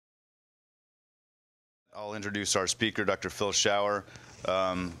I'll introduce our speaker, Dr. Phil Schauer,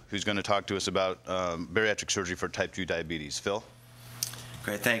 who's going to talk to us about bariatric surgery for type 2 diabetes. Phil?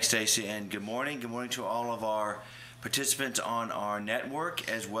 Great, thanks, Stacy, and good morning. Good morning to all of our participants on our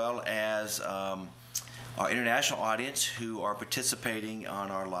network, as well as our international audience who are participating on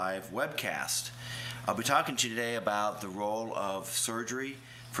our live webcast. I'll be talking to you today about the role of surgery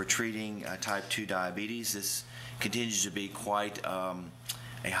for treating type 2 diabetes. This continues to be quite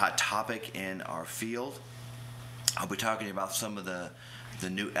a hot topic in our field. I'll be talking about some of the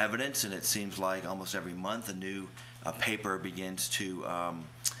new evidence, and it seems like almost every month a new paper begins to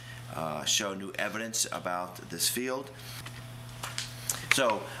show new evidence about this field.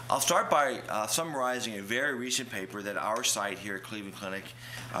 So I'll start by summarizing a very recent paper that our site here at Cleveland Clinic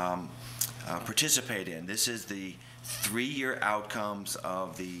participated in. This is the 3-year outcomes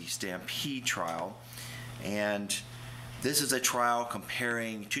of the Stampede trial, and this is a trial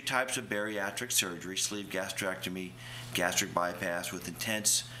comparing two types of bariatric surgery, sleeve gastrectomy, gastric bypass with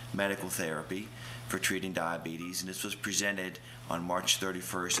intense medical therapy for treating diabetes. And this was presented on March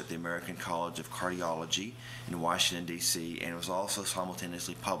 31st at the American College of Cardiology in Washington, D.C., and it was also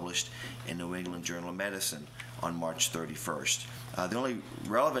simultaneously published in New England Journal of Medicine on March 31st. The only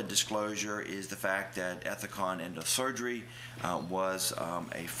relevant disclosure is the fact that Ethicon Endosurgery was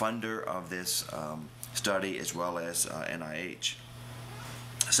a funder of this study, as well as NIH.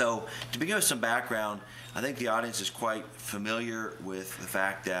 So to begin with some background, I think the audience is quite familiar with the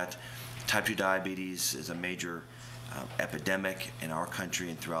fact that type 2 diabetes is a major epidemic in our country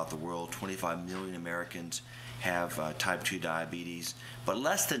and throughout the world. 25 million Americans have type 2 diabetes, but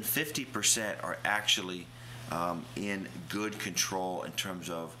less than 50% are actually in good control in terms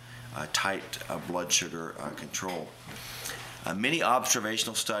of tight blood sugar control. Many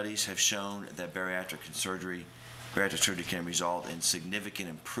observational studies have shown that bariatric surgery can result in significant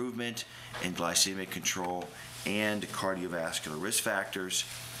improvement in glycemic control and cardiovascular risk factors.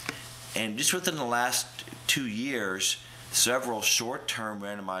 And just within the last 2 years, several short-term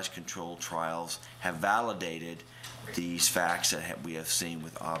randomized controlled trials have validated these facts that we have seen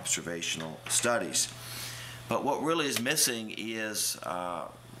with observational studies. But what really is missing is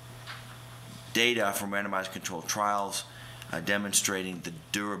data from randomized controlled trials demonstrating the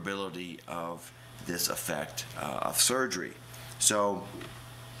durability of this effect of surgery. So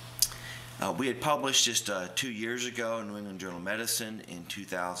we had published just 2 years ago in New England Journal of Medicine in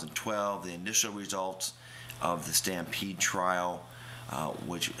 2012 the initial results of the Stampede trial,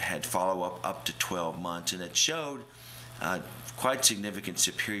 which had follow-up up to 12 months, and it showed quite significant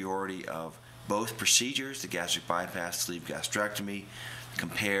superiority of both procedures, the gastric bypass, sleeve gastrectomy,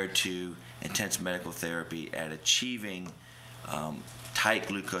 compared to intense medical therapy at achieving tight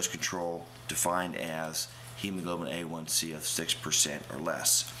glucose control defined as hemoglobin A1C of 6% or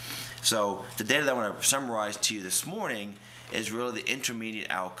less. So the data that I want to summarize to you this morning is really the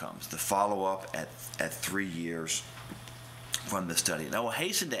intermediate outcomes, the follow-up at 3 years from the study. And I will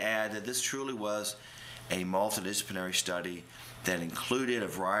hasten to add that this truly was a multidisciplinary study that included a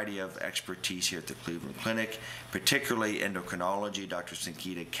variety of expertise here at the Cleveland Clinic, particularly endocrinology. Dr.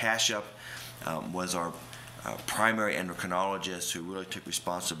 Sangeeta Kashyap was our primary endocrinologist who really took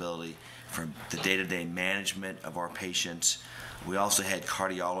responsibility for the day-to-day management of our patients. We also had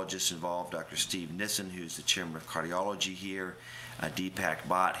cardiologists involved, Dr. Steve Nissen, who's the chairman of cardiology here, Deepak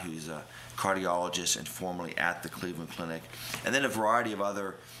Bhatt, who's a cardiologist and formerly at the Cleveland Clinic, and then a variety of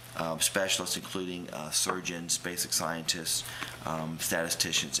other specialists, including surgeons, basic scientists,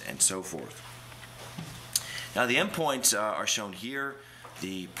 statisticians, and so forth. Now the endpoints are shown here.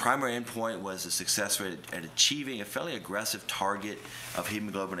 The primary endpoint was the success rate at achieving a fairly aggressive target of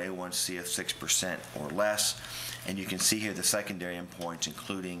hemoglobin A1C of 6% or less. And you can see here the secondary endpoints,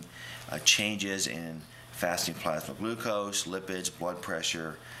 including changes in fasting plasma glucose, lipids, blood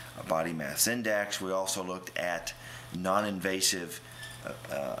pressure, body mass index. We also looked at non-invasive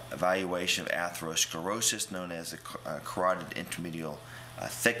evaluation of atherosclerosis, known as the carotid intermedial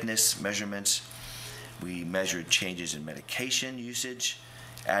thickness measurements. We measured changes in medication usage,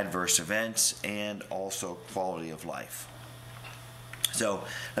 adverse events, and also quality of life. So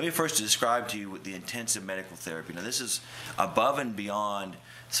let me first describe to you the intensive medical therapy. Now this is above and beyond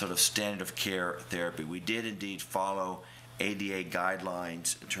sort of standard of care therapy. We did indeed follow ADA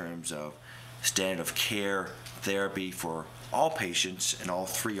guidelines in terms of standard of care therapy for all patients in all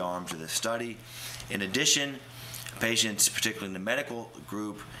 3 arms of the study. In addition, patients, particularly in the medical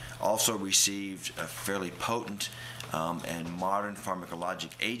group, also received a fairly potent and modern pharmacologic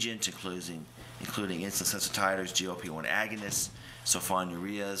agents, including insulin sensitizers, GLP-1 agonists,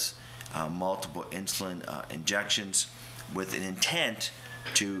 sulfonylureas, multiple insulin injections, with an intent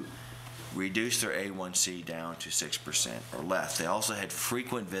to reduced their A1C down to 6% or less. They also had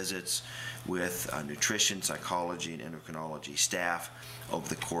frequent visits with nutrition, psychology, and endocrinology staff over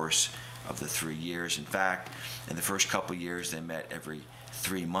the course of the 3 years. In fact, in the first couple years, they met every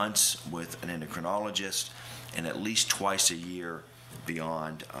 3 months with an endocrinologist and at least twice a year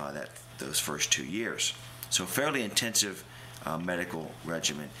beyond those first 2 years. So fairly intensive medical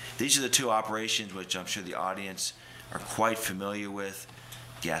regimen. These are the two operations which I'm sure the audience are quite familiar with: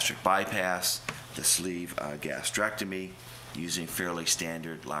 gastric bypass, the sleeve gastrectomy, using fairly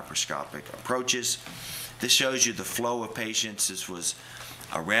standard laparoscopic approaches. This shows you the flow of patients. This was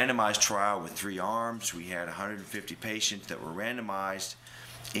a randomized trial with 3 arms. We had 150 patients that were randomized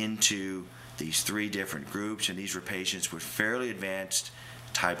into these 3 different groups, and these were patients with fairly advanced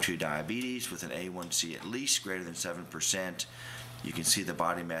type 2 diabetes with an A1C at least greater than 7%. You can see the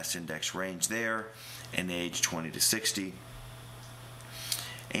body mass index range there, and age 20 to 60.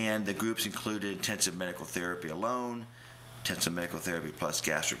 And the groups included intensive medical therapy alone, intensive medical therapy plus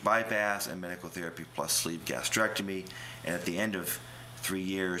gastric bypass, and medical therapy plus sleeve gastrectomy. And at the end of 3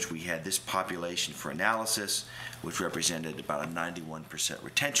 years, we had this population for analysis, which represented about a 91%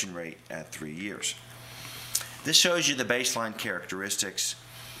 retention rate at 3 years. This shows you the baseline characteristics.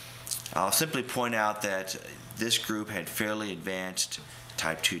 I'll simply point out that this group had fairly advanced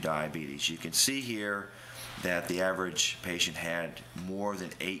type 2 diabetes. You can see here that the average patient had more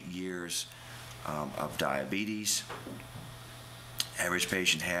than 8 years of diabetes. Average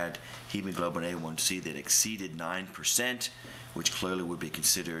patient had hemoglobin A1C that exceeded 9%, which clearly would be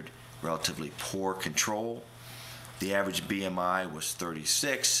considered relatively poor control. The average BMI was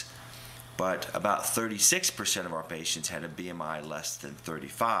 36, but about 36% of our patients had a BMI less than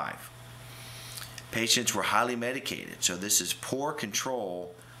 35. Patients were highly medicated, so this is poor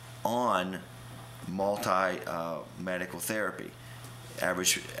control on multi-medical therapy.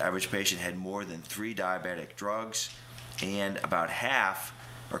 Average patient had more than 3 diabetic drugs, and about half,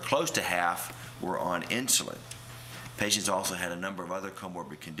 or close to half, were on insulin. Patients also had a number of other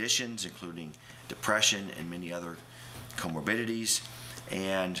comorbid conditions, including depression and many other comorbidities,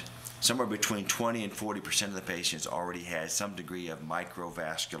 and somewhere between 20 and 40% of the patients already had some degree of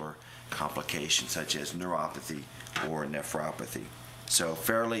microvascular complications, such as neuropathy or nephropathy. So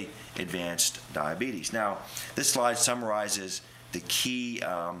fairly advanced diabetes. Now, this slide summarizes the key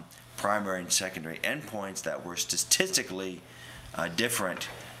primary and secondary endpoints that were statistically different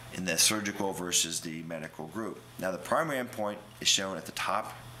in the surgical versus the medical group. Now, the primary endpoint is shown at the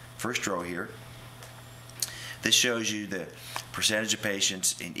top, first row here. This shows you the percentage of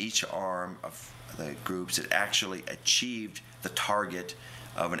patients in each arm of the groups that actually achieved the target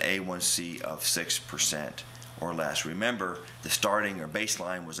of an A1C of 6% or less. Remember, the starting or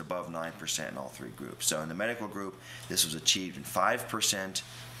baseline was above 9% in all 3 groups. So in the medical group, this was achieved in 5%,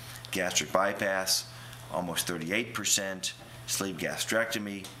 gastric bypass, almost 38%, sleeve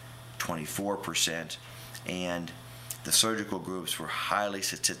gastrectomy, 24%, and the surgical groups were highly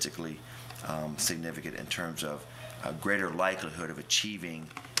statistically significant in terms of a greater likelihood of achieving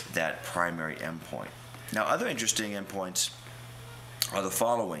that primary endpoint. Now, other interesting endpoints are the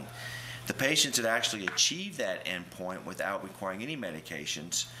following. The patients that actually achieved that endpoint without requiring any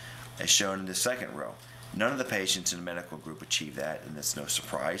medications, as shown in the second row. None of the patients in the medical group achieved that, and that's no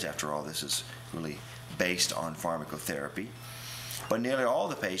surprise. After all, this is really based on pharmacotherapy. But nearly all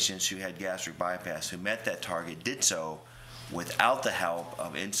the patients who had gastric bypass who met that target did so without the help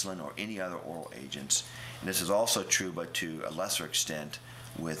of insulin or any other oral agents. And this is also true, but to a lesser extent,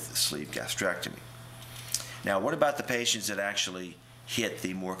 with sleeve gastrectomy. Now, what about the patients that actually hit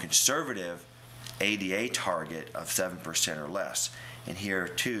the more conservative ADA target of 7% or less? And here,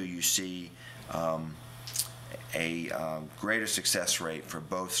 too, you see a greater success rate for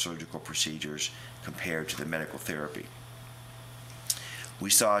both surgical procedures compared to the medical therapy. We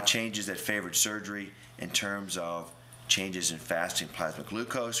saw changes that favored surgery in terms of changes in fasting plasma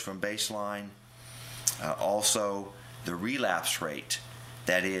glucose from baseline. Also, the relapse rate,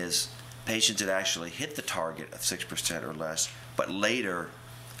 that is, patients that actually hit the target of 6% or less, but later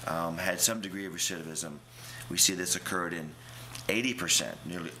had some degree of recidivism. We see this occurred in 80%,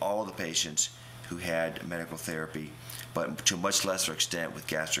 nearly all of the patients who had medical therapy, but to a much lesser extent with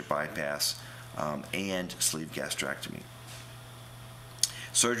gastric bypass and sleeve gastrectomy.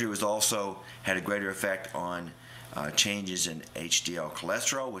 Surgery was also had a greater effect on changes in HDL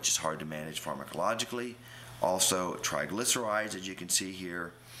cholesterol, which is hard to manage pharmacologically. Also triglycerides, as you can see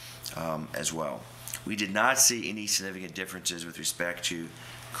here, as well. We did not see any significant differences with respect to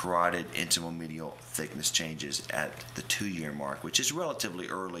carotid intima-medial thickness changes at the 2-year mark, which is relatively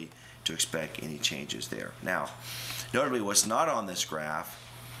early to expect any changes there. Now, notably, what's not on this graph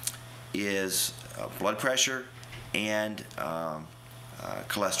is blood pressure and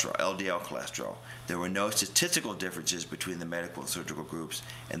cholesterol, LDL cholesterol. There were no statistical differences between the medical and surgical groups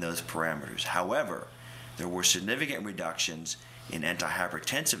in those parameters. However, there were significant reductions in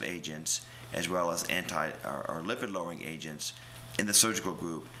antihypertensive agents as well as or lipid-lowering agents in the surgical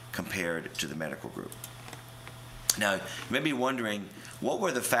group compared to the medical group. Now, you may be wondering, what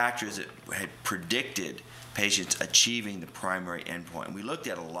were the factors that had predicted patients achieving the primary endpoint? And we looked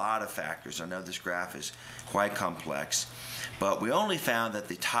at a lot of factors. I know this graph is quite complex, but we only found that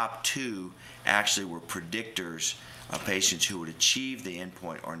the top two actually were predictors of patients who would achieve the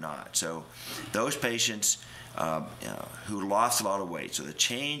endpoint or not. So those patients who lost a lot of weight, so the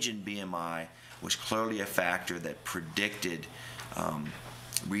change in BMI was clearly a factor that predicted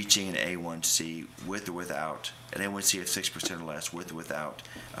reaching an A1C with or without, an A1C of 6% or less with or without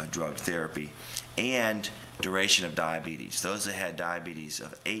drug therapy, and duration of diabetes. Those that had diabetes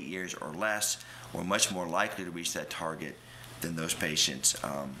of 8 years or less were much more likely to reach that target than those patients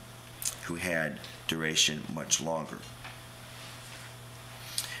who had duration much longer.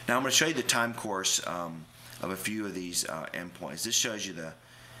 Now I'm going to show you the time course of a few of these endpoints. This shows you the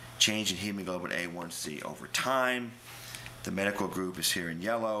change in hemoglobin A1C over time. The medical group is here in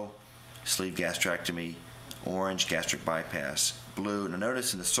yellow, sleeve gastrectomy, orange, gastric bypass, blue. Now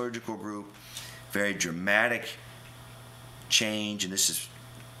notice in the surgical group, very dramatic change, and this is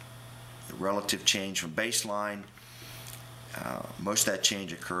the relative change from baseline. Most of that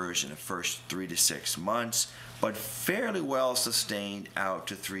change occurs in the first 3 to 6 months, but fairly well sustained out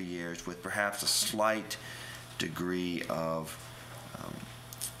to 3 years with perhaps a slight degree of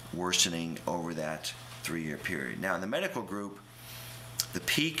worsening over that 3-year period. Now in the medical group, the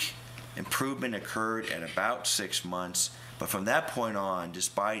peak improvement occurred at about 6 months, but from that point on,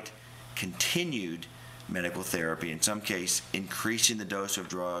 despite continued medical therapy, in some case increasing the dose of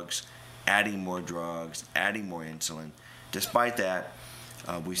drugs, adding more insulin, despite that,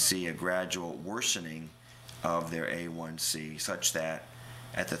 we see a gradual worsening of their A1C, such that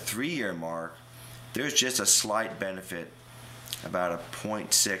at the 3-year mark, there's just a slight benefit, about a 0.6,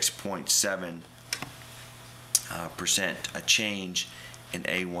 0.7% a change in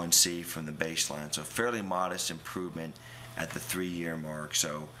A1C from the baseline. So fairly modest improvement at the 3-year mark.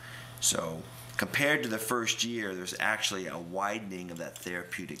 So compared to the first year, there's actually a widening of that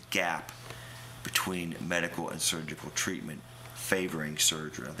therapeutic gap between medical and surgical treatment, favoring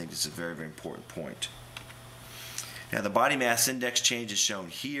surgery. I think this is a very, very important point. Now the body mass index change is shown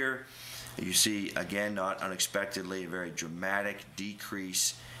here. You see, again, not unexpectedly, a very dramatic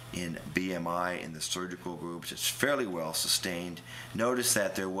decrease in BMI in the surgical groups. It's fairly well sustained. Notice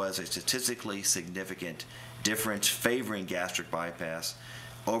that there was a statistically significant difference favoring gastric bypass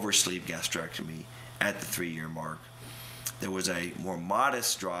over sleeve gastrectomy at the 3-year mark. There was a more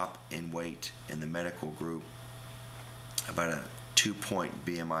modest drop in weight in the medical group, about a 2-point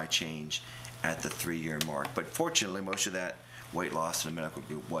BMI change at the 3-year mark. But fortunately, most of that weight loss in the medical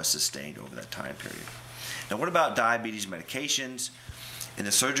group was sustained over that time period. Now, what about diabetes medications? In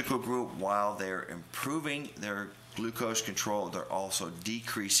the surgical group, while they're improving their glucose control, they're also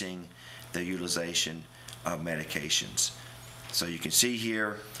decreasing their utilization of medications. So you can see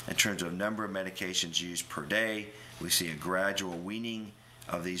here, in terms of number of medications used per day, we see a gradual weaning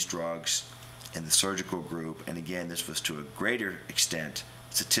of these drugs in the surgical group. And again, this was to a greater extent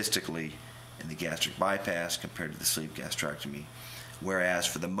statistically in the gastric bypass compared to the sleeve gastrectomy, whereas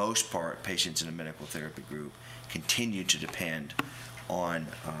for the most part, patients in the medical therapy group continued to depend on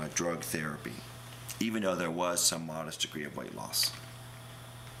drug therapy, even though there was some modest degree of weight loss.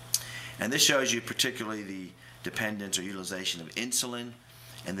 And this shows you particularly the dependence or utilization of insulin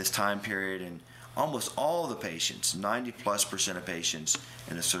in this time period, and almost all of the patients, 90+% of patients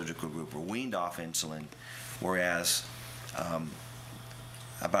in the surgical group were weaned off insulin, whereas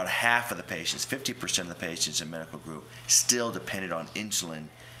about half of the patients, 50% of the patients in the medical group, still depended on insulin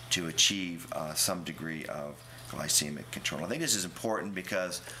to achieve some degree of glycemic control. I think this is important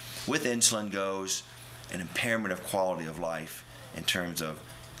because with insulin goes an impairment of quality of life in terms of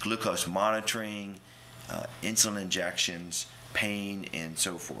glucose monitoring, insulin injections, pain, and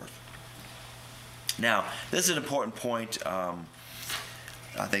so forth. Now, this is an important point.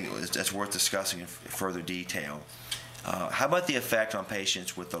 I think it's worth discussing in further detail. How about the effect on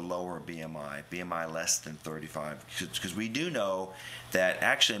patients with a lower BMI less than 35? Because we do know that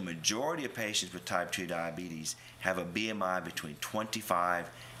actually a majority of patients with type 2 diabetes have a BMI between 25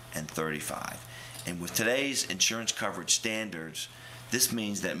 and 35. And with today's insurance coverage standards, this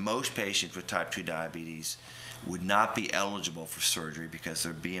means that most patients with type 2 diabetes would not be eligible for surgery because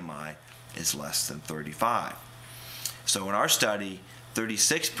their BMI is less than 35. So in our study,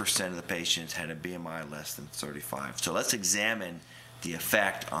 36% of the patients had a BMI less than 35. So let's examine the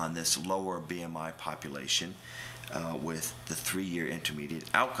effect on this lower BMI population with the 3-year intermediate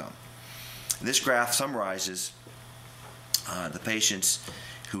outcome. This graph summarizes the patients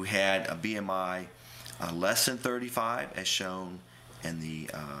who had a BMI less than 35, as shown in the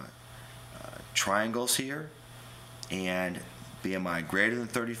triangles here, and BMI greater than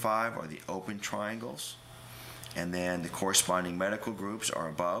 35 are the open triangles, and then the corresponding medical groups are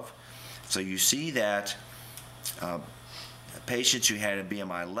above. So you see that patients who had a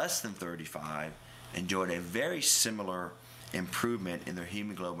BMI less than 35 enjoyed a very similar improvement in their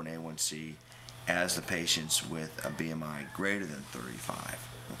hemoglobin A1C as the patients with a BMI greater than 35.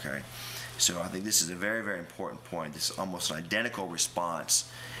 Okay, so I think this is a very, very important point. This is almost an identical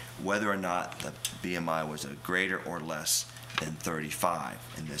response, whether or not the BMI was a greater or less than 35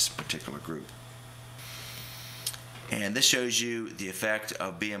 in this particular group. And this shows you the effect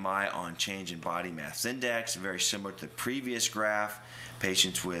of BMI on change in body mass index, very similar to the previous graph.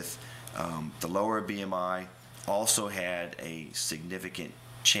 Patients with the lower BMI also had a significant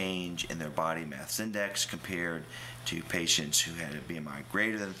change in their body mass index compared to patients who had a BMI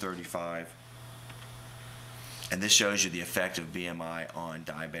greater than 35. And this shows you the effect of BMI on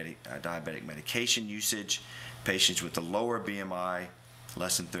diabetic medication usage. Patients with the lower BMI,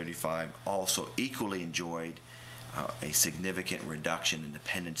 less than 35, also equally enjoyed a significant reduction in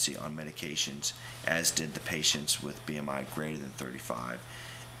dependency on medications, as did the patients with BMI greater than 35,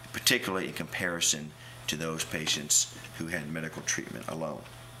 particularly in comparison to those patients who had medical treatment alone.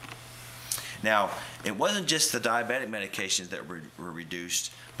 Now, it wasn't just the diabetic medications that were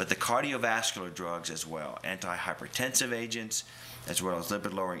reduced, but the cardiovascular drugs as well. Antihypertensive agents, as well as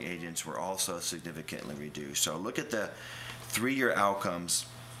lipid-lowering agents, were also significantly reduced. So look at the 3-year outcomes,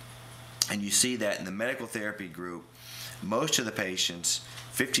 and you see that in the medical therapy group, most of the patients,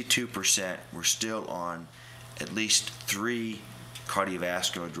 52%, were still on at least 3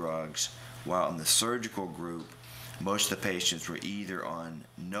 cardiovascular drugs, while in the surgical group, most of the patients were either on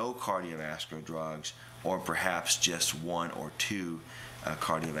no cardiovascular drugs or perhaps just 1 or 2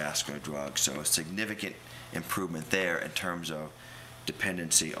 cardiovascular drugs. So a significant improvement there in terms of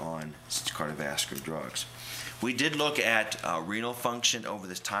dependency on cardiovascular drugs. We did look at renal function over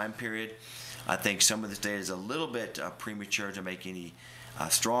this time period. I think some of this data is a little bit premature to make any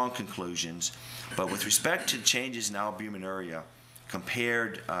strong conclusions, but with respect to changes in albuminuria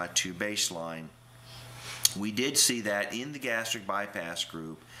compared to baseline, we did see that in the gastric bypass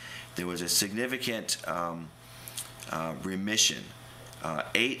group, there was a significant remission.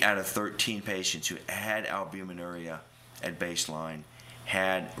 8 out of 13 patients who had albuminuria at baseline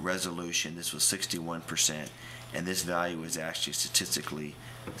had resolution. This was 61%, and this value was actually statistically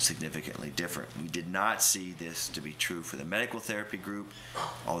significantly different. We did not see this to be true for the medical therapy group,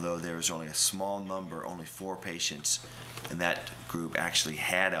 although there was only a small number, only 4 patients in that group actually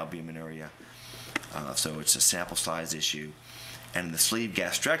had albuminuria. So it's a sample size issue. And in the sleeve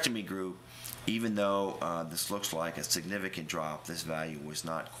gastrectomy group, even though this looks like a significant drop, this value was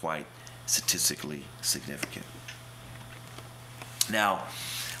not quite statistically significant. Now,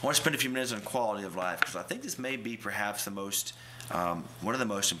 I want to spend a few minutes on quality of life, because I think this may be perhaps the most, one of the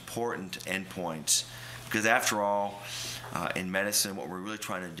most important endpoints, because after all, in medicine, what we're really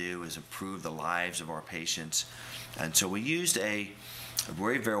trying to do is improve the lives of our patients. And so we used a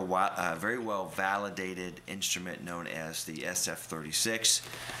very well validated instrument known as the SF-36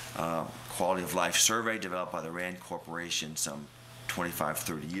 Quality of Life Survey, developed by the RAND Corporation some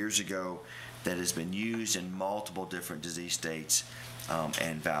 25-30 years ago, that has been used in multiple different disease states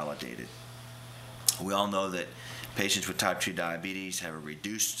and validated. We all know that patients with type 2 diabetes have a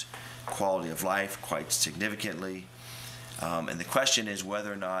reduced quality of life quite significantly, and the question is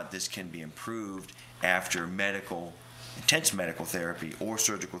whether or not this can be improved after intense medical therapy or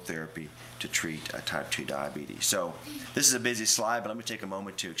surgical therapy to treat type 2 diabetes. So this is a busy slide, but let me take a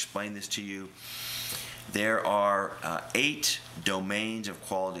moment to explain this to you. There are 8 domains of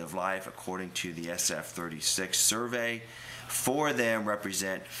quality of life according to the SF-36 survey. 4 of them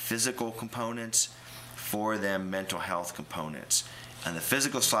represent physical components, 4 of them mental health components. On the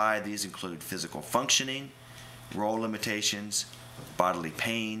physical side, these include physical functioning, role limitations, bodily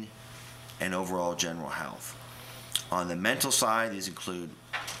pain, and overall general health. On the mental side, these include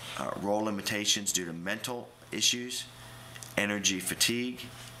role limitations due to mental issues, energy fatigue,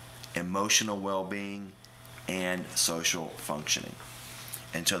 emotional well-being, and social functioning.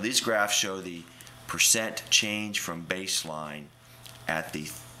 And so these graphs show the percent change from baseline at the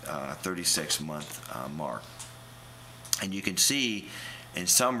 36-month mark. And you can see, in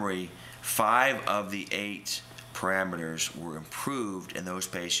summary, 5 of the 8 parameters were improved in those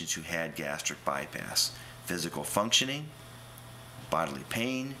patients who had gastric bypass: physical functioning, bodily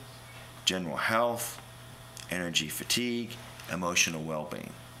pain, general health, energy fatigue, emotional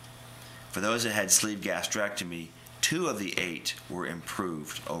well-being. For those that had sleeve gastrectomy, 2 of the 8 were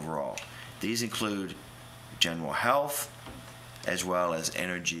improved overall. These include general health as well as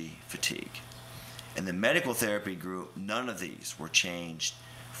energy fatigue. In the medical therapy group, none of these were changed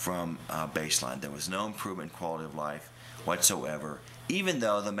from baseline. There was no improvement in quality of life whatsoever, even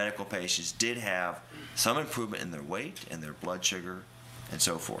though the medical patients did have some improvement in their weight and their blood sugar and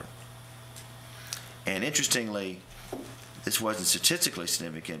so forth. And interestingly, this wasn't statistically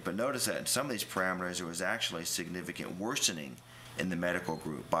significant, but notice that in some of these parameters there was actually significant worsening in the medical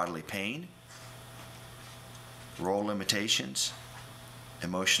group: bodily pain, role limitations,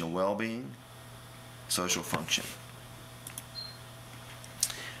 emotional well-being, social function.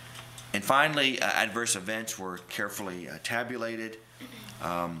 And finally, adverse events were carefully tabulated.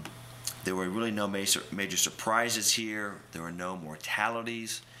 There were really no major surprises here. There were no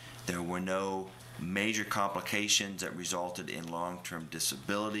mortalities. There were no major complications that resulted in long-term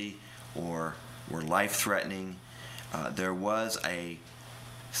disability or were life-threatening. There was a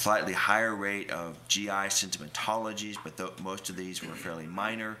slightly higher rate of GI symptomatologies, but most of these were fairly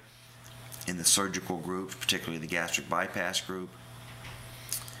minor in the surgical group, particularly the gastric bypass group.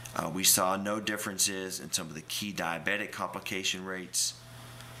 We saw no differences in some of the key diabetic complication rates.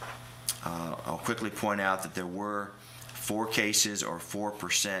 I'll quickly point out that there were 4 cases, or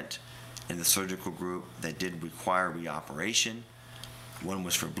 4%, in the surgical group that did require reoperation. 1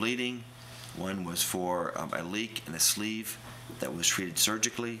 was for bleeding, 1 was for a leak in a sleeve that was treated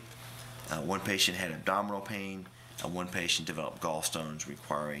surgically. 1 patient had abdominal pain, and 1 patient developed gallstones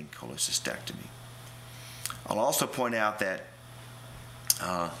requiring cholecystectomy. I'll also point out that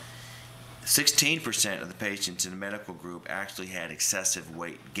 16% of the patients in the medical group actually had excessive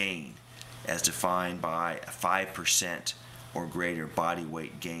weight gain, as defined by a 5% or greater body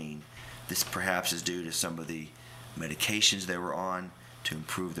weight gain. This perhaps is due to some of the medications they were on to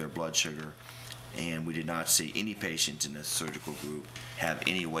improve their blood sugar, and we did not see any patients in the surgical group have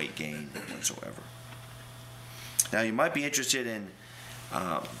any weight gain whatsoever. Now, you might be interested in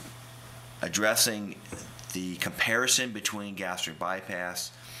addressing the comparison between gastric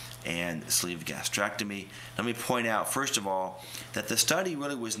bypass and sleeve gastrectomy. Let me point out, first of all, that the study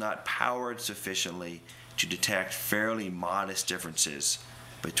really was not powered sufficiently to detect fairly modest differences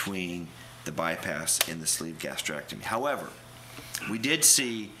between the bypass and the sleeve gastrectomy. However, we did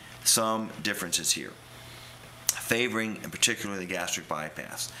see some differences here, favoring in particular the gastric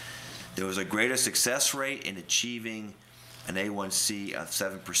bypass. There was a greater success rate in achieving an A1C of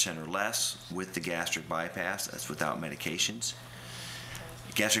 7% or less with the gastric bypass, that's without medications.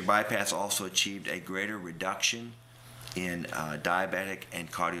 Gastric bypass also achieved a greater reduction in diabetic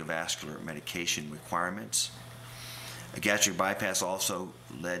and cardiovascular medication requirements. A gastric bypass also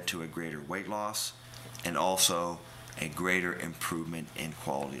led to a greater weight loss and also a greater improvement in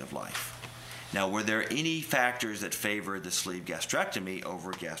quality of life. Now, were there any factors that favored the sleeve gastrectomy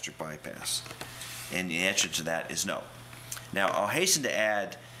over gastric bypass? And the answer to that is no. Now, I'll hasten to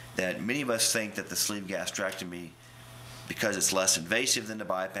add that many of us think that the sleeve gastrectomy, because it's less invasive than the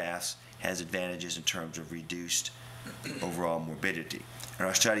bypass, has advantages in terms of reduced overall morbidity. And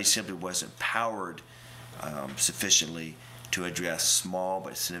our study simply wasn't powered sufficiently to address small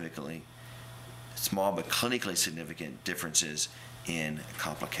but clinically significant differences in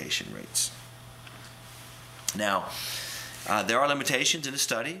complication rates. Now, there are limitations in the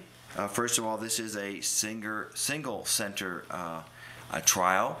study. First of all, this is a single center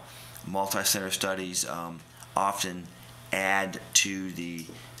trial. Multi-center studies often add to the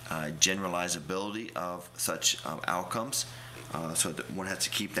generalizability of such outcomes, so that one has to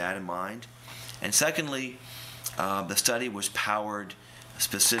keep that in mind. And secondly, the study was powered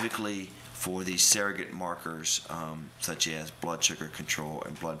specifically for these surrogate markers such as blood sugar control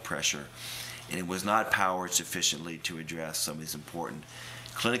and blood pressure, and it was not powered sufficiently to address some of these important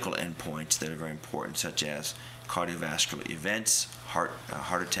clinical endpoints that are very important, such as cardiovascular events, heart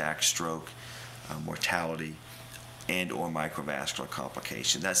attack, stroke, mortality, and or microvascular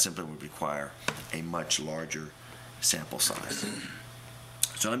complications. That simply would require a much larger sample size.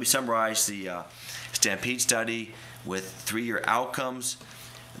 So let me summarize the STAMPEDE study with 3-year outcomes.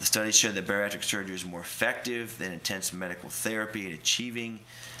 The study showed that bariatric surgery is more effective than intensive medical therapy in achieving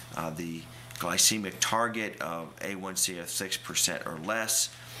the glycemic target of A1C of 6% or less.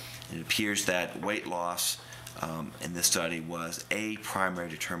 It appears that weight loss in this study was a primary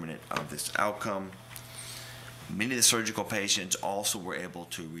determinant of this outcome. Many of the surgical patients also were able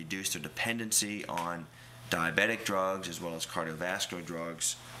to reduce their dependency on diabetic drugs as well as cardiovascular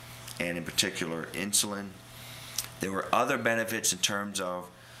drugs, and in particular insulin. There were other benefits in terms of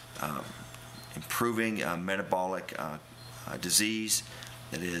improving metabolic disease,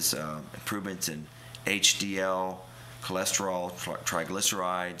 that is, improvements in HDL, cholesterol,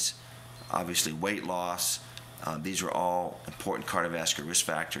 triglycerides, obviously weight loss. These were all important cardiovascular risk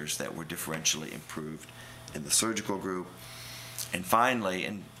factors that were differentially improved in the surgical group. And finally,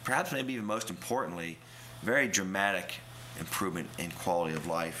 and perhaps maybe even most importantly, very dramatic improvement in quality of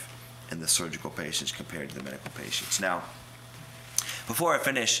life in the surgical patients compared to the medical patients. Now, before I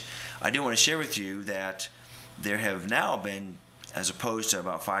finish, I do want to share with you that there have now been, as opposed to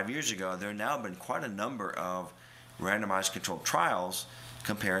about 5 years ago, there have now been quite a number of randomized controlled trials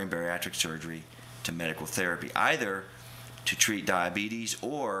comparing bariatric surgery to medical therapy, either to treat diabetes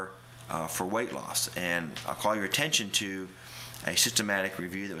or for weight loss. And I'll call your attention to a systematic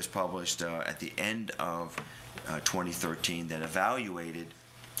review that was published at the end of 2013 that evaluated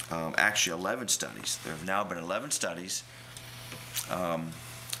actually 11 studies. There have now been 11 studies, and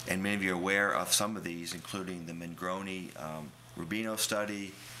many of you are aware of some of these, including the Mangroni-Rubino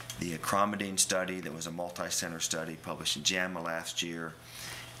study, the acromegaline study that was a multi-center study published in JAMA last year,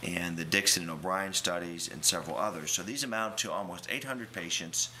 and the Dixon and O'Brien studies, and several others. So these amount to almost 800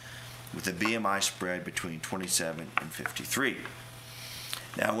 patients with a BMI spread between 27 and 53.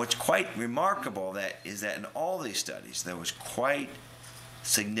 Now, what's quite remarkable is that in all these studies, there was quite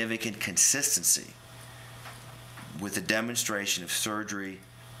significant consistency with the demonstration of surgery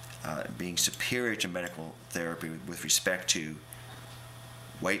being superior to medical therapy with respect to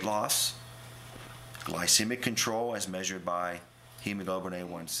weight loss, glycemic control as measured by hemoglobin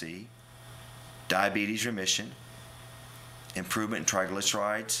A1C, diabetes remission, improvement in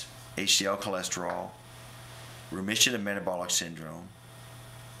triglycerides, HDL cholesterol, remission of metabolic syndrome,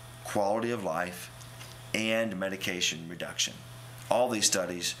 quality of life, and medication reduction. All these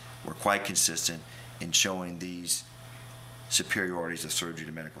studies were quite consistent in showing these superiorities of surgery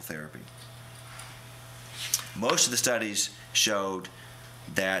to medical therapy. Most of the studies showed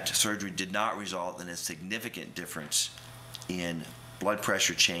that surgery did not result in a significant difference in blood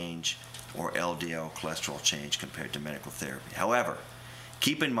pressure change or LDL cholesterol change compared to medical therapy. However,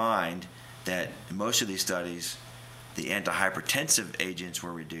 keep in mind that in most of these studies, the antihypertensive agents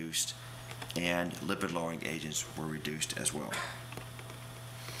were reduced and lipid-lowering agents were reduced as well.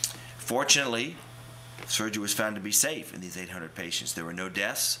 Fortunately, surgery was found to be safe in these 800 patients. There were no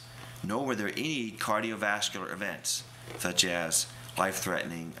deaths, nor were there any cardiovascular events, such as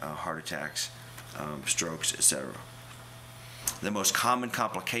life-threatening heart attacks, strokes, etc. The most common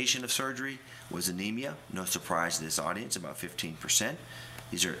complication of surgery was anemia. No surprise to this audience, about 15%.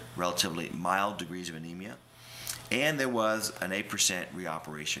 These are relatively mild degrees of anemia. And there was an 8%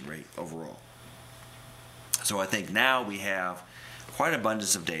 reoperation rate overall. So I think now we have quite an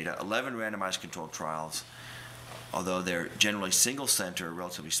abundance of data, 11 randomized controlled trials, although they're generally single-center,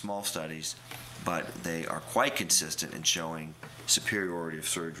 relatively small studies, but they are quite consistent in showing superiority of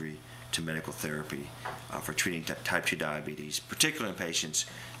surgery to medical therapy for treating type 2 diabetes, particularly in patients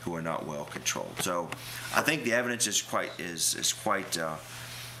who are not well controlled. So I think the evidence is quite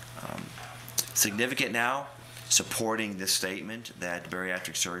significant now, supporting this statement that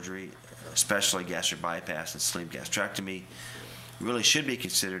bariatric surgery, especially gastric bypass and sleeve gastrectomy, really should be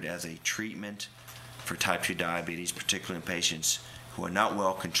considered as a treatment for type 2 diabetes, particularly in patients who are not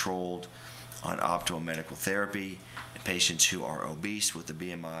well controlled on optimal medical therapy, and patients who are obese with a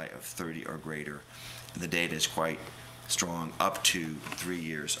BMI of 30 or greater. And the data is quite strong, up to 3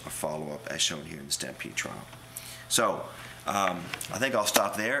 years of follow-up, as shown here in the Stampede trial. So I think I'll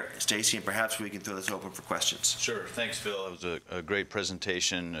stop there, Stacy, and perhaps we can throw this open for questions. Sure. Thanks, Phil. It was a great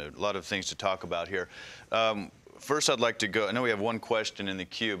presentation, a lot of things to talk about here. First, I'd like to go, I know we have one question in the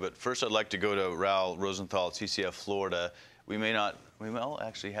queue, but first I'd like to go to Raul Rosenthal at CCF Florida. We may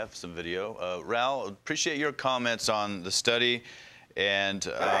actually have some video. Raul, appreciate your comments on the study, and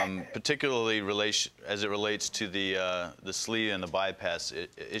particularly as it relates to the sleeve and the bypass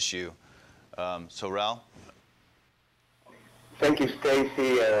issue. So, Raul? Thank you,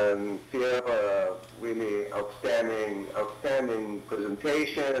 Stacy and Phil. Really outstanding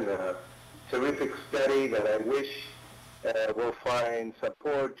presentation. Terrific study that I wish will find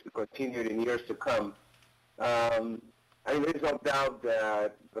support to continue in years to come. I mean, there's no doubt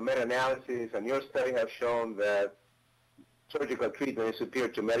that the meta-analysis and your study have shown that surgical treatment is superior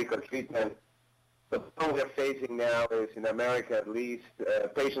to medical treatment. The problem we're facing now is, in America at least,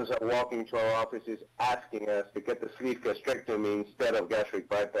 patients are walking to our offices asking us to get the sleeve gastrectomy instead of gastric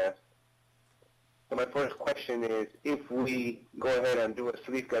bypass. So my first question is, if we go ahead and do a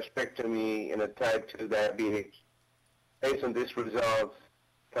sleeve gastrectomy in a type 2 diabetic, based on these results,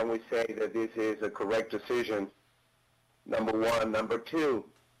 can we say that this is a correct decision? Number one. Number two,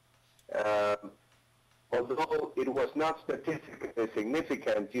 although it was not statistically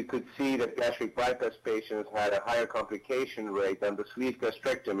significant, you could see that gastric bypass patients had a higher complication rate than the sleeve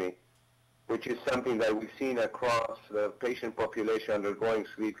gastrectomy, which is something that we've seen across the patient population undergoing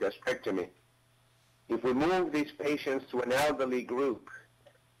sleeve gastrectomy. If we move these patients to an elderly group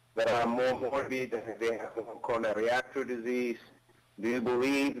that are more morbid and they have more coronary artery disease, do you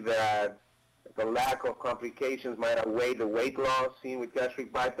believe that the lack of complications might outweigh the weight loss seen with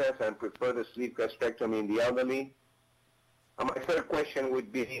gastric bypass and prefer the sleeve gastrectomy in the elderly? And my third question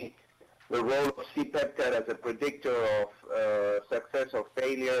would be the role of C-peptide as a predictor of success or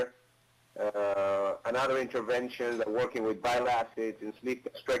failure, and other interventions and working with bile acids in sleeve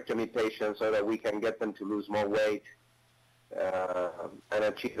gastrectomy patients so that we can get them to lose more weight and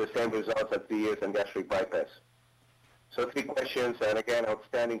achieve the same results at 3 years in gastric bypass. So 3 questions, and again,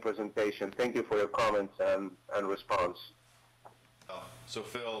 outstanding presentation. Thank you for your comments and response. So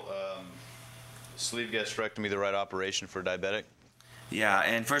Phil, sleeve gastrectomy the right operation for diabetic? Yeah,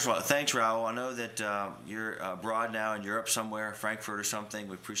 and first of all, thanks, Raul. I know that you're abroad now in Europe somewhere, Frankfurt or something.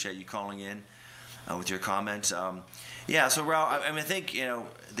 We appreciate you calling in with your comments. Yeah, so Raul, I think,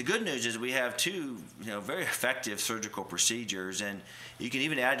 the good news is we have 2, very effective surgical procedures, and you can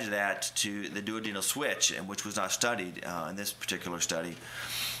even add to that to the duodenal switch, which was not studied in this particular study,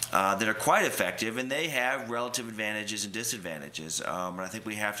 that are quite effective, and they have relative advantages and disadvantages. And I think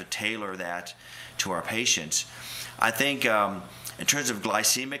we have to tailor that to our patients. I think in terms of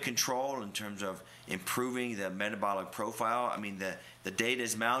glycemic control, in terms of improving the metabolic profile, the data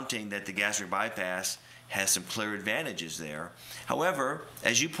is mounting that the gastric bypass has some clear advantages there. However,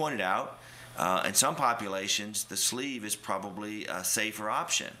 as you pointed out, in some populations, the sleeve is probably a safer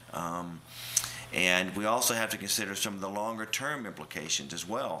option. And we also have to consider some of the longer-term implications as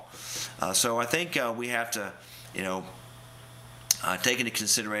well. So I think we have to, take into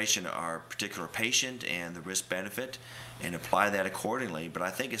consideration our particular patient and the risk-benefit and apply that accordingly. But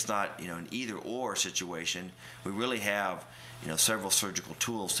I think it's not, an either-or situation. We really have, several surgical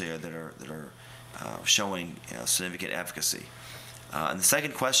tools here that are showing significant efficacy. And the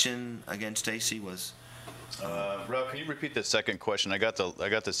second question again, Stacy, was. Raul, can you repeat the second question? I got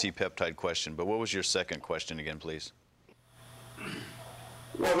the C-peptide question, but what was your second question again, please?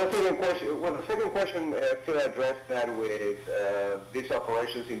 Well, the second question, Phil addressed that with these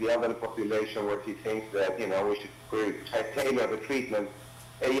operations in the elderly population, where he thinks that we should tailor the treatment.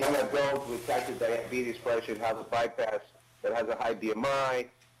 A young adult with type 2 diabetes probably should have a bypass that has a high BMI.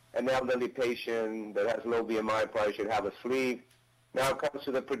 An elderly patient that has low BMI probably should have a sleeve. Now it comes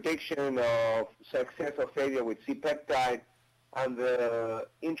to the prediction of success or failure with C-peptide and the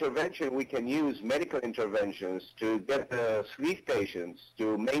intervention we can use, medical interventions, to get the sleeve patients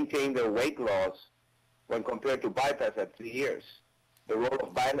to maintain their weight loss when compared to bypass at 3 years. The role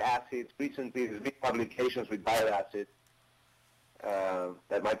of bile acids, recently there's been publications with bile acids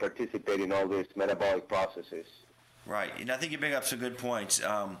that might participate in all these metabolic processes. Right, and I think you bring up some good points.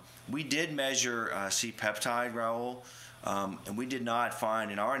 We did measure C-peptide, Raul, and we did not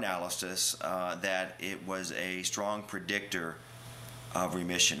find in our analysis that it was a strong predictor of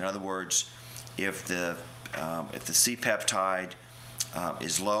remission. In other words, if the C-peptide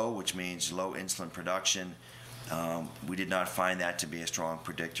is low, which means low insulin production, we did not find that to be a strong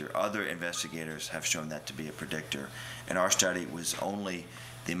predictor. Other investigators have shown that to be a predictor. In our study, it was only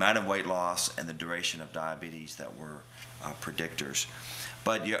the amount of weight loss and the duration of diabetes that were predictors.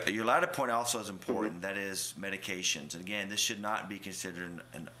 But your latter point also is important, that is medications. And again, this should not be considered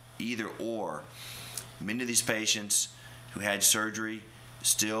an either or. Many of these patients who had surgery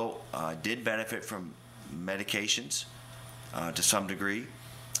still did benefit from medications to some degree.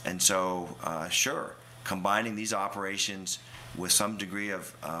 And so, sure, combining these operations with some degree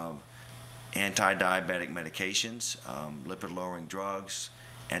of anti-diabetic medications, lipid-lowering drugs,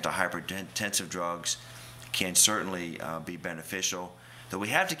 antihypertensive drugs can certainly be beneficial. Though we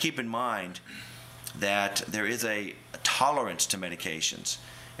have to keep in mind that there is a tolerance to medications.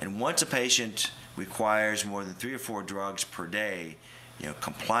 And once a patient requires more than 3 or 4 drugs per day,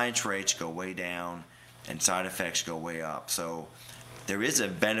 compliance rates go way down and side effects go way up. So there is a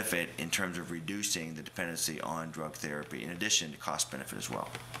benefit in terms of reducing the dependency on drug therapy, in addition to cost benefit as well.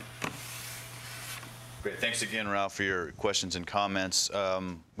 Great. Thanks again, Ralph, for your questions and comments.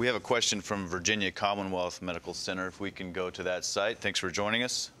 We have a question from Virginia Commonwealth Medical Center. If we can go to that site. Thanks for joining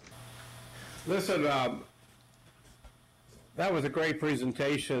us. Listen, That was a great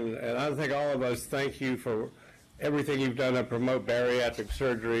presentation, and I think all of us thank you for everything you've done to promote bariatric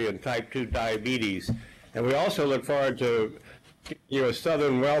surgery and type 2 diabetes. And we also look forward to a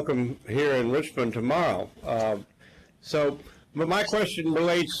southern welcome here in Richmond tomorrow. But my question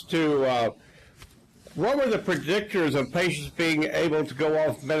relates to what were the predictors of patients being able to go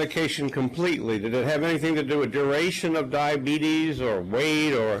off medication completely? Did it have anything to do with duration of diabetes or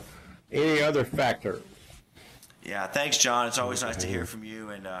weight or any other factor? Yeah, thanks, John. It's always nice to hear from you.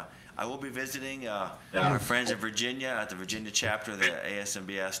 And I will be visiting our friends in Virginia at the Virginia chapter of the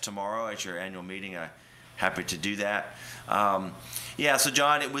ASMBS tomorrow at your annual meeting. I'm happy to do that. Yeah, so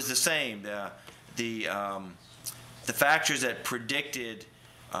John, it was the same. The factors that predicted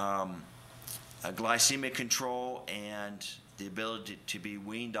glycemic control and the ability to be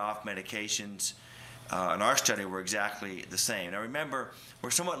weaned off medications in our study were exactly the same. Now remember,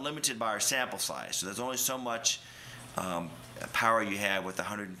 we're somewhat limited by our sample size, so there's only so much power you have with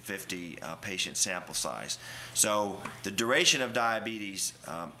 150 patient sample size. So the duration of diabetes,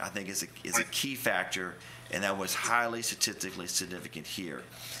 I think, is a key factor, and that was highly statistically significant here.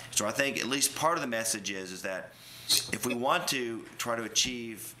 So I think at least part of the message is that if we want to try to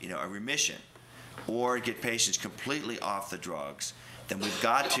achieve a remission or get patients completely off the drugs, then we've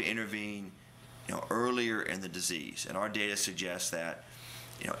got to intervene earlier in the disease. And our data suggests that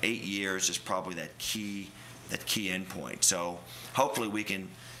 8 years is probably that key endpoint. So hopefully we can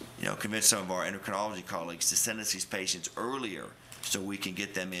convince some of our endocrinology colleagues to send us these patients earlier so we can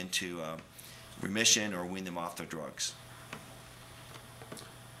get them into remission or wean them off their drugs.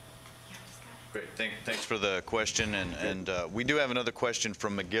 Great, thanks for the question, and we do have another question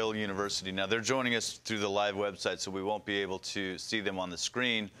from McGill University. Now they're joining us through the live website, so we won't be able to see them on the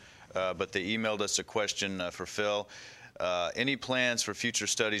screen, but they emailed us a question for Phil. Any plans for future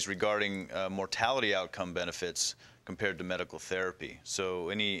studies regarding mortality outcome benefits compared to medical therapy? So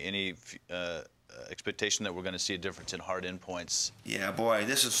any expectation that we're going to see a difference in hard endpoints? Yeah, boy,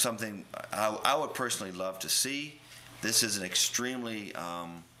 this is something I would personally love to see. This is an extremely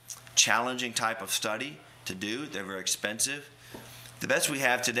challenging type of study to do. They're very expensive. The best we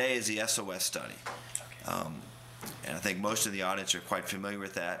have today is the SOS study. And I think most of the audience are quite familiar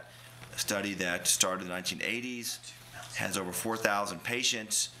with that. A study that started in the 1980s, has over 4,000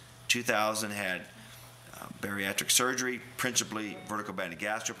 patients. 2,000 had bariatric surgery, principally vertical banded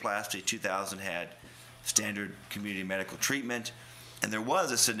gastroplasty. 2,000 had standard community medical treatment. And there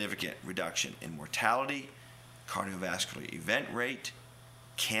was a significant reduction in mortality, cardiovascular event rate,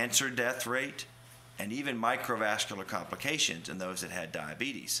 cancer death rate, and even microvascular complications in those that had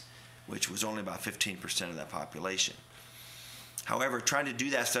diabetes, which was only about 15% of that population. However, trying to do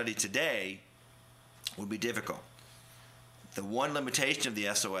that study today would be difficult. The one limitation of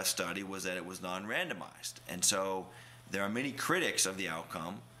the SOS study was that it was non-randomized, and so there are many critics of the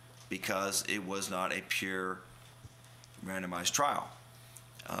outcome because it was not a pure randomized trial.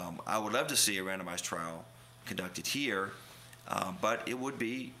 I would love to see a randomized trial conducted here, but it would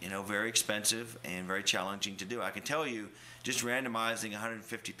be, very expensive and very challenging to do. I can tell you, just randomizing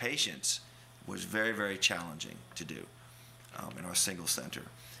 150 patients was very, very challenging to do in our single center.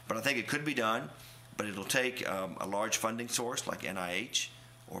 But I think it could be done, but it'll take a large funding source like NIH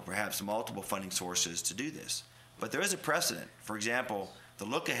or perhaps multiple funding sources to do this. But there is a precedent. For example, the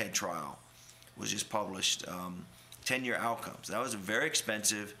Look Ahead trial was just published, 10-year outcomes. That was a very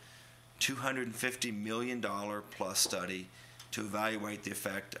expensive $250 million plus study to evaluate the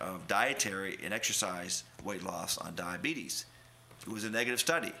effect of dietary and exercise weight loss on diabetes. It was a negative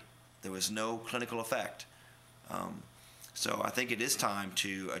study. There was no clinical effect. So I think it is time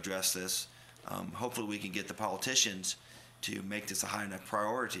to address this. Hopefully we can get the politicians to make this a high enough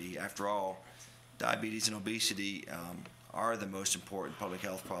priority. After all, diabetes and obesity are the most important public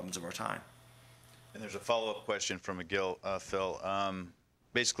health problems of our time. And there's a follow-up question from McGill, Phil,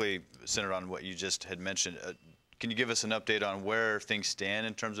 basically centered on what you just had mentioned. Can you give us an update on where things stand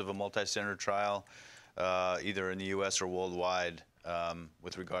in terms of a multi-center trial, either in the U.S. or worldwide,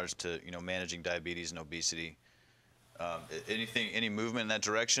 with regards to managing diabetes and obesity? Any movement in that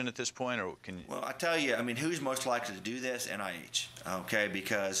direction at this point, or can you? Well, I tell you, who's most likely to do this? NIH, okay,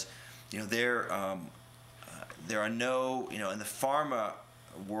 because there are no, in the pharma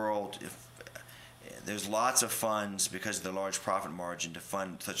world, there's lots of funds because of the large profit margin to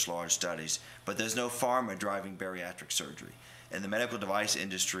fund such large studies, but there's no pharma driving bariatric surgery. And the medical device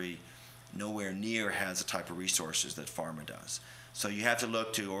industry nowhere near has the type of resources that pharma does. So you have to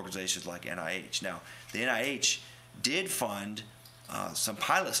look to organizations like NIH. Now, the NIH did fund some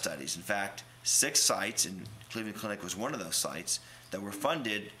pilot studies. In fact, 6 sites, and Cleveland Clinic was one of those sites, that were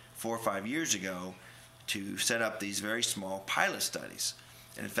funded 4 or 5 years ago to set up these very small pilot studies.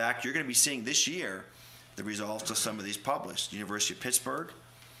 And in fact, you're going to be seeing this year the results of some of these published. University of Pittsburgh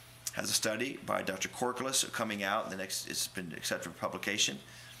has a study by Dr. Corkelis coming out. It's been accepted for publication,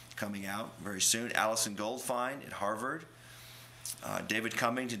 coming out very soon. Alison Goldfein at Harvard, David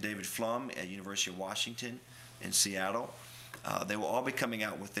Cummings and David Flum at University of Washington in Seattle. They will all be coming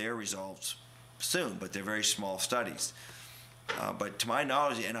out with their results soon, but they're very small studies. But to my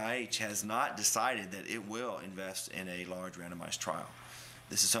knowledge, the NIH has not decided that it will invest in a large randomized trial.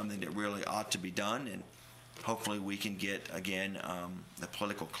 This is something that really ought to be done, and hopefully we can get, again, the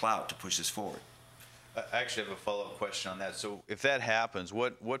political clout to push this forward. I actually have a follow-up question on that. So if that happens,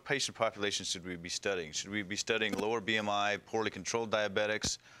 what patient population should we be studying? Should we be studying lower BMI, poorly controlled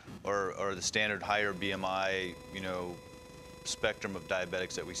diabetics, or the standard higher BMI, spectrum of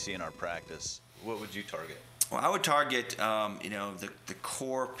diabetics that we see in our practice? What would you target? Well, I would target, the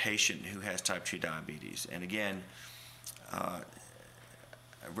core patient who has type 2 diabetes. And again, a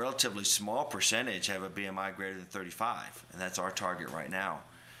relatively small percentage have a BMI greater than 35, and that's our target right now.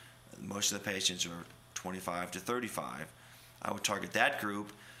 Most of the patients are 25 to 35. I would target that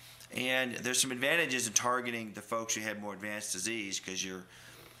group. And there's some advantages in targeting the folks who have more advanced disease, because you're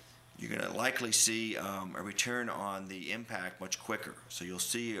going to likely see a return on the impact much quicker. So you'll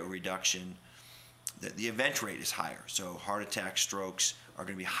see a reduction. The event rate is higher. So heart attacks, strokes are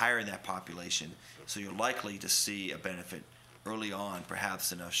going to be higher in that population. So you're likely to see a benefit early on,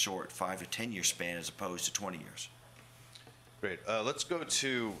 perhaps in a short 5 to 10 year span as opposed to 20 years. Great. Let's go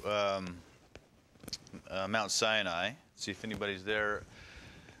to Mount Sinai, see if anybody's there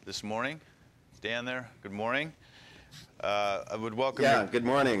this morning. Is Dan there? Good morning. I would welcome good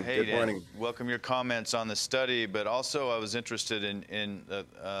morning. Hey, good Dan, morning. welcome your comments on the study, but also I was interested in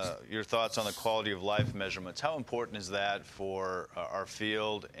your thoughts on the quality of life measurements. How important is that for our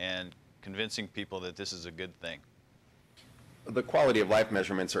field and convincing people that this is a good thing? The quality of life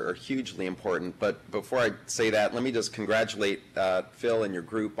measurements are hugely important, but before I say that, let me just congratulate Phil and your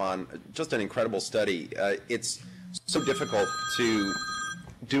group on just an incredible study. It's so difficult to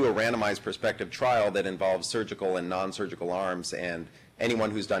do a randomized prospective trial that involves surgical and non-surgical arms, and anyone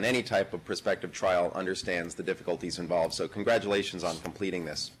who's done any type of prospective trial understands the difficulties involved. So congratulations on completing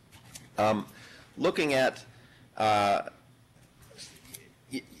this. Looking at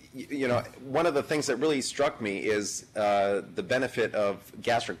one of the things that really struck me is the benefit of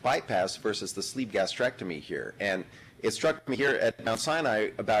gastric bypass versus the sleeve gastrectomy here. And it struck me here at Mount Sinai,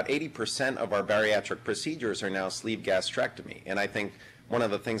 about 80% of our bariatric procedures are now sleeve gastrectomy. And I think one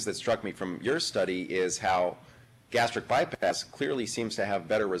of the things that struck me from your study is how gastric bypass clearly seems to have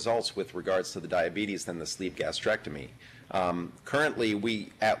better results with regards to the diabetes than the sleeve gastrectomy. Currently,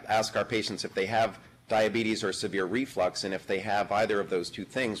 we ask our patients if they have diabetes or severe reflux, and if they have either of those two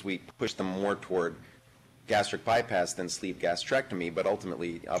things, we push them more toward gastric bypass than sleeve gastrectomy, but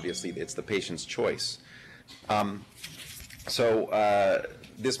ultimately, obviously, it's the patient's choice.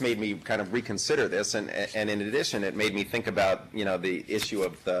 This made me kind of reconsider this, and in addition, it made me think about, the issue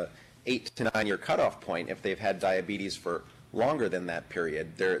of the 8 to 9 year cutoff point. If they've had diabetes for longer than that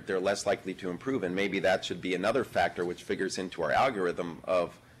period, they're less likely to improve, and maybe that should be another factor which figures into our algorithm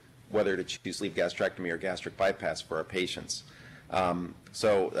of whether to choose sleeve gastrectomy or gastric bypass for our patients.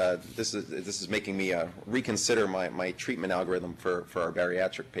 This is making me reconsider my treatment algorithm for our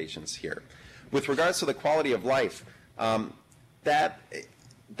bariatric patients here. With regards to the quality of life,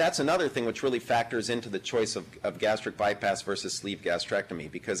 that's another thing which really factors into the choice of gastric bypass versus sleeve gastrectomy,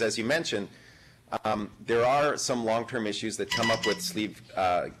 because as you mentioned, there are some long-term issues that come up with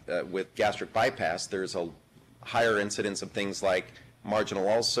with gastric bypass. There's a higher incidence of things like marginal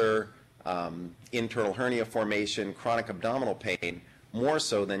ulcer, internal hernia formation, chronic abdominal pain, more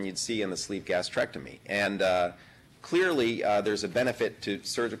so than you'd see in the sleeve gastrectomy. And clearly, there's a benefit to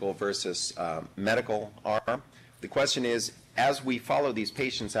surgical versus medical arm. The question is, as we follow these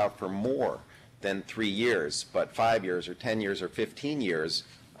patients out for more than 3 years, but 5 years or 10 years or 15 years,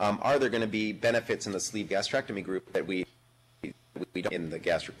 are there going to be benefits in the sleeve gastrectomy group that we don't in the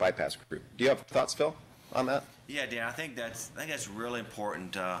gastric bypass group? Do you have thoughts, Phil, on that? Yeah, Dan, I think that's really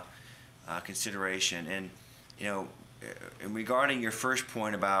important consideration. And regarding your first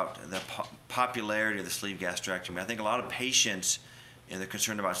point about the popularity of the sleeve gastrectomy, I think a lot of patients, they're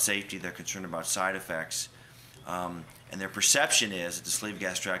concerned about safety, they're concerned about side effects, and their perception is that the sleeve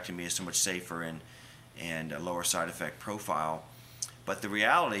gastrectomy is so much safer and a lower side effect profile. But the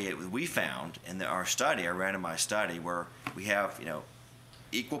reality we found in our study, our randomized study, where we have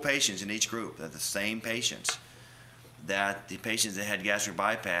equal patients in each group, they're the same patients, that the patients that had gastric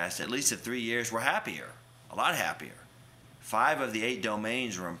bypass, at least at 3 years, were happier, a lot happier. 5 of the 8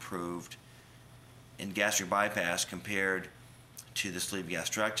 domains were improved in gastric bypass compared to the sleeve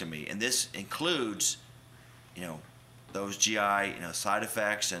gastrectomy. And this includes, those GI, side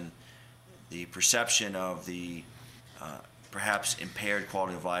effects and the perception of the perhaps impaired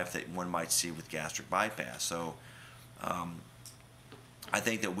quality of life that one might see with gastric bypass. So I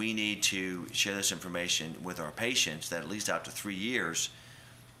think that we need to share this information with our patients that at least out to 3 years,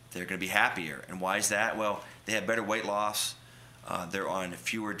 they're going to be happier. And why is that? Well, they have better weight loss. They're on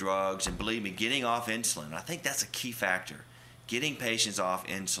fewer drugs. And believe me, getting off insulin, I think that's a key factor. Getting patients off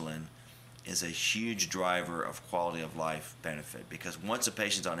insulin is a huge driver of quality of life benefit, because once a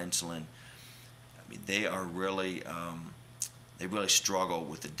patient's on insulin, they are really, they really struggle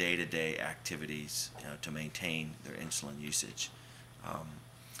with the day-to-day activities to maintain their insulin usage.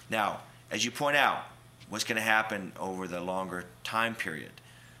 Now, as you point out, what's going to happen over the longer time period?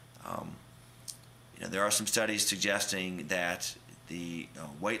 There are some studies suggesting that the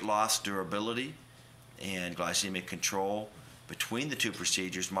weight loss durability and glycemic control between the two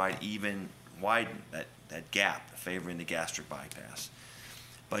procedures might even widen that gap, favoring the gastric bypass.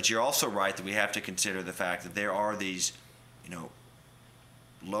 But you're also right that we have to consider the fact that there are these,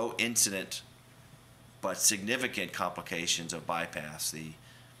 low incident but significant complications of bypass, the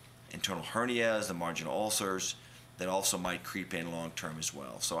internal hernias, the marginal ulcers, that also might creep in long term as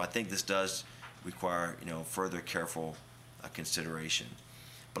well. So I think this does require, further careful consideration.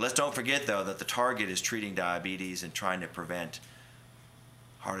 But let's don't forget, though, that the target is treating diabetes and trying to prevent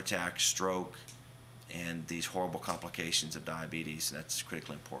heart attack, stroke, and these horrible complications of diabetes. That's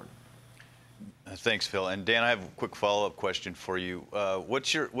critically important. Thanks, Phil. And Dan, I have a quick follow-up question for you.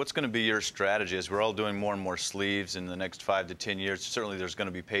 What's going to be your strategy as we're all doing more and more sleeves in the next 5 to 10 years? Certainly, there's going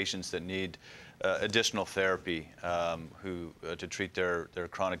to be patients that need additional therapy to treat their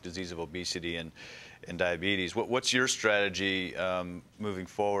chronic disease of obesity and diabetes. What's your strategy moving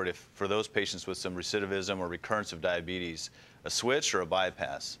forward for those patients with some recidivism or recurrence of diabetes? A switch or a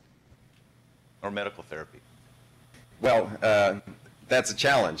bypass or medical therapy? Well, that's a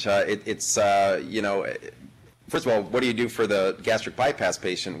challenge. First of all, what do you do for the gastric bypass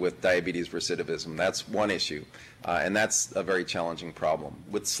patient with diabetes recidivism? That's one issue, and that's a very challenging problem.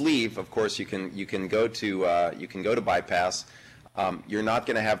 With sleeve, of course, you can go to bypass. You're not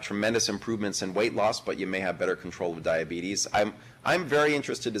going to have tremendous improvements in weight loss, but you may have better control of diabetes. I'm very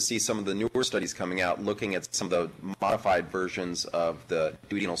interested to see some of the newer studies coming out looking at some of the modified versions of the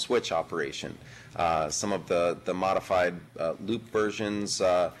duodenal switch operation, some of the modified loop versions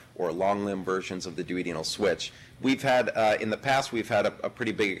or long limb versions of the duodenal switch. We've had, in the past, we've had a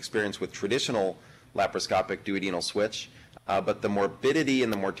pretty big experience with traditional laparoscopic duodenal switch, but the morbidity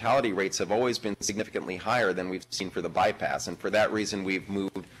and the mortality rates have always been significantly higher than we've seen for the bypass, and for that reason we've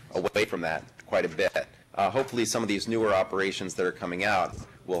moved away from that quite a bit. Hopefully some of these newer operations that are coming out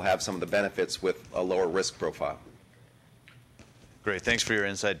will have some of the benefits with a lower risk profile. Great. Thanks for your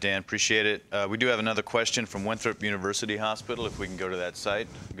insight, Dan. Appreciate it. We do have another question from Winthrop University Hospital, if we can go to that site.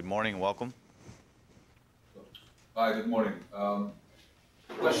 Good morning and welcome. Hi, good morning. The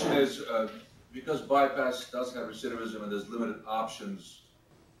question is, because bypass does have recidivism and there's limited options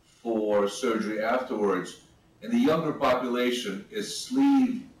for surgery afterwards, in the younger population, is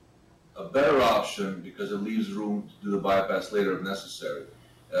sleeve a better option because it leaves room to do the bypass later if necessary?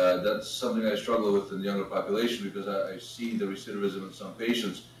 That's something I struggle with in the younger population because I see the recidivism in some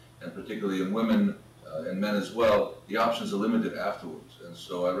patients, and particularly in women and men as well. The options are limited afterwards, and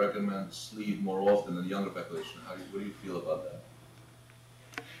so I recommend sleeve more often in the younger population. What do you feel about that?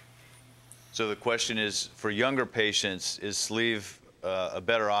 So the question is, for younger patients, is sleeve a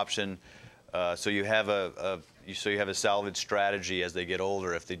better option so you have a salvage strategy as they get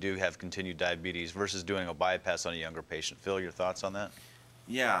older if they do have continued diabetes versus doing a bypass on a younger patient? Phil, your thoughts on that?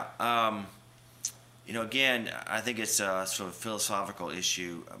 Yeah, again, I think it's a sort of philosophical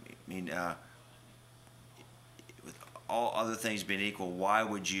issue. With all other things being equal, why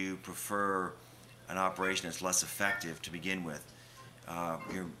would you prefer an operation that's less effective to begin with?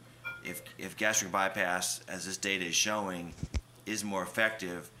 If gastric bypass, as this data is showing, is more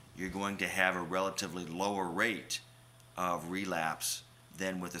effective, you're going to have a relatively lower rate of relapse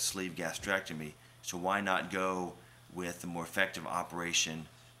than with a sleeve gastrectomy. So why not go with the more effective operation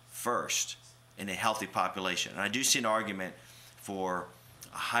first in a healthy population? And I do see an argument for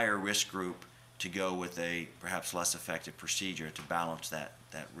a higher risk group to go with a perhaps less effective procedure to balance that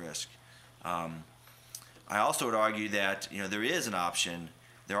risk. I also would argue that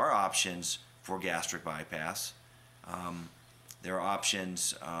there are options for gastric bypass. There are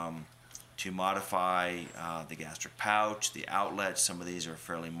options to modify the gastric pouch, the outlet. Some of these are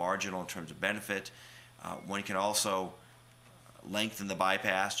fairly marginal in terms of benefit. One can also lengthen the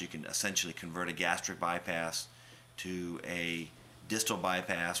bypass. You can essentially convert a gastric bypass to a distal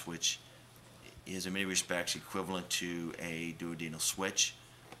bypass, which is in many respects equivalent to a duodenal switch.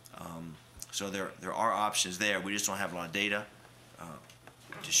 So there are options there. We just don't have a lot of data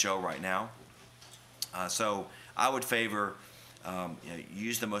to show right now. So I would favor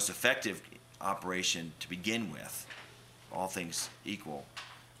use the most effective operation to begin with, all things equal,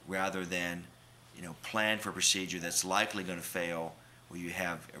 rather than plan for a procedure that's likely going to fail, where you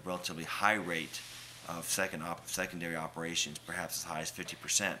have a relatively high rate of secondary operations, perhaps as high as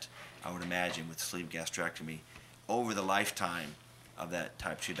 50%, I would imagine, with sleeve gastrectomy over the lifetime of that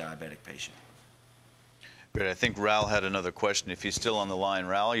type 2 diabetic patient. Great. I think Raul had another question. If he's still on the line.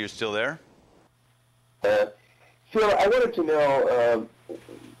 Raul, you still there? Phil, I wanted to know,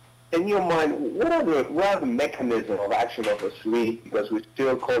 in your mind, what are the mechanisms of action of a sleeve? Because we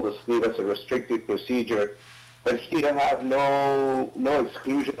still call the sleeve as a restricted procedure, but here you have no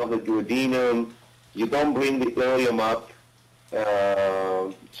exclusion of the duodenum. You don't bring the ileum up.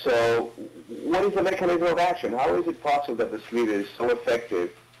 So what is the mechanism of action? How is it possible that the sleeve is so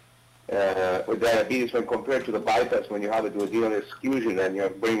effective with diabetes when compared to the bypass, when you have a duodenal exclusion and you're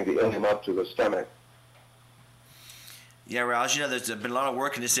bringing the ileum up to the stomach? Yeah, Raj, there's been a lot of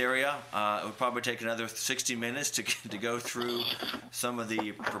work in this area. It would probably take another 60 minutes to go through some of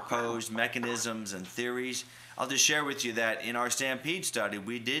the proposed mechanisms and theories. I'll just share with you that in our Stampede study,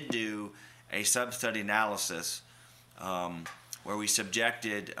 we did do a sub-study analysis where we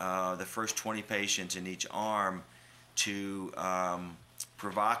subjected the first 20 patients in each arm to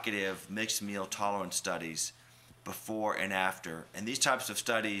provocative mixed meal tolerance studies before and after. And these types of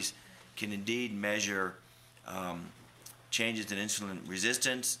studies can indeed measure changes in insulin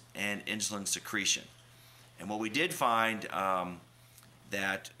resistance and insulin secretion. And what we did find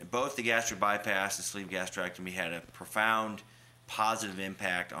that both the gastric bypass and sleeve gastrectomy had a profound positive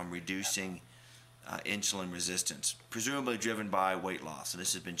impact on reducing insulin resistance, presumably driven by weight loss. And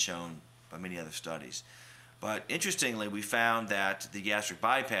this has been shown by many other studies. But interestingly, we found that the gastric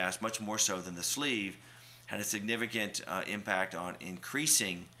bypass, much more so than the sleeve, had a significant impact on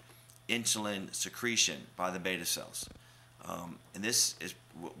increasing insulin secretion by the beta cells. And this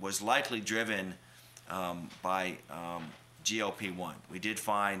was likely driven by GLP-1. We did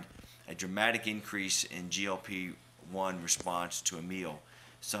find a dramatic increase in GLP-1 response to a meal,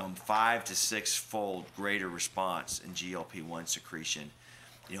 some 5 to 6-fold greater response in GLP-1 secretion,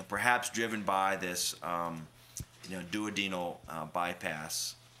 perhaps driven by this duodenal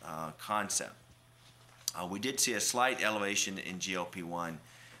bypass concept. We did see a slight elevation in GLP-1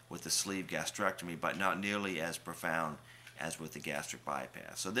 with the sleeve gastrectomy, but not nearly as profound as with the gastric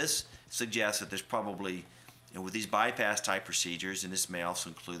bypass. So this suggests that there's probably, with these bypass type procedures, and this may also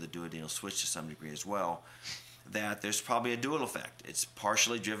include the duodenal switch to some degree as well, that there's probably a dual effect. It's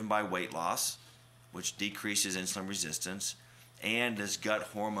partially driven by weight loss, which decreases insulin resistance, and this gut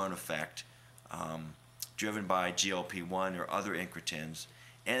hormone effect driven by GLP-1 or other incretins.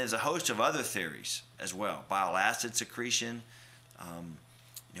 And there's a host of other theories as well, bile acid secretion,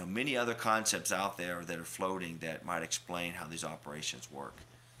 many other concepts out there that are floating that might explain how these operations work.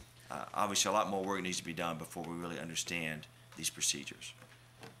 Obviously, a lot more work needs to be done before we really understand these procedures.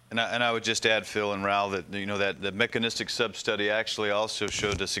 And I would just add, Phil and Raul, that that the mechanistic sub-study actually also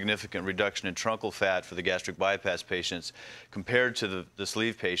showed a significant reduction in truncal fat for the gastric bypass patients compared to the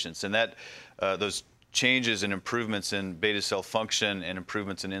sleeve patients, and that those changes and improvements in beta cell function and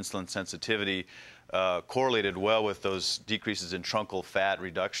improvements in insulin sensitivity correlated well with those decreases in truncal fat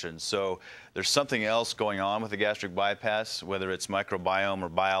reduction. So there's something else going on with the gastric bypass, whether it's microbiome or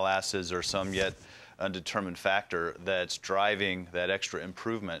bile acids or some yet undetermined factor that's driving that extra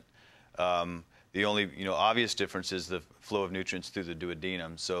improvement. The only obvious difference is the flow of nutrients through the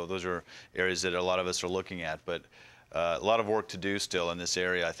duodenum. So those are areas that a lot of us are looking at, but a lot of work to do still in this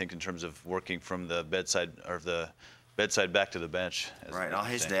area, I think, in terms of working from the bedside back to the bench. Right. I'll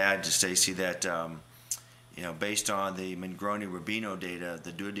hasten to add to Stacy that based on the Mangroni-Rubino data,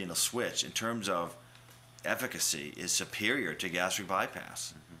 the duodenal switch, in terms of efficacy, is superior to gastric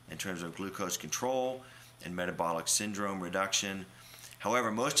bypass in terms of glucose control and metabolic syndrome reduction. However,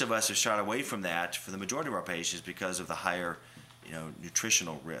 most of us have shied away from that for the majority of our patients because of the higher,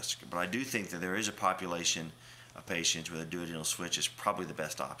 nutritional risk. But I do think that there is a population of patients where the duodenal switch is probably the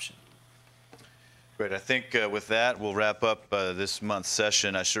best option. Great. I think with that, we'll wrap up this month's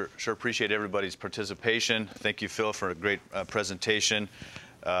session. I sure appreciate everybody's participation. Thank you, Phil, for a great presentation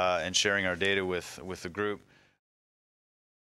and sharing our data with the group.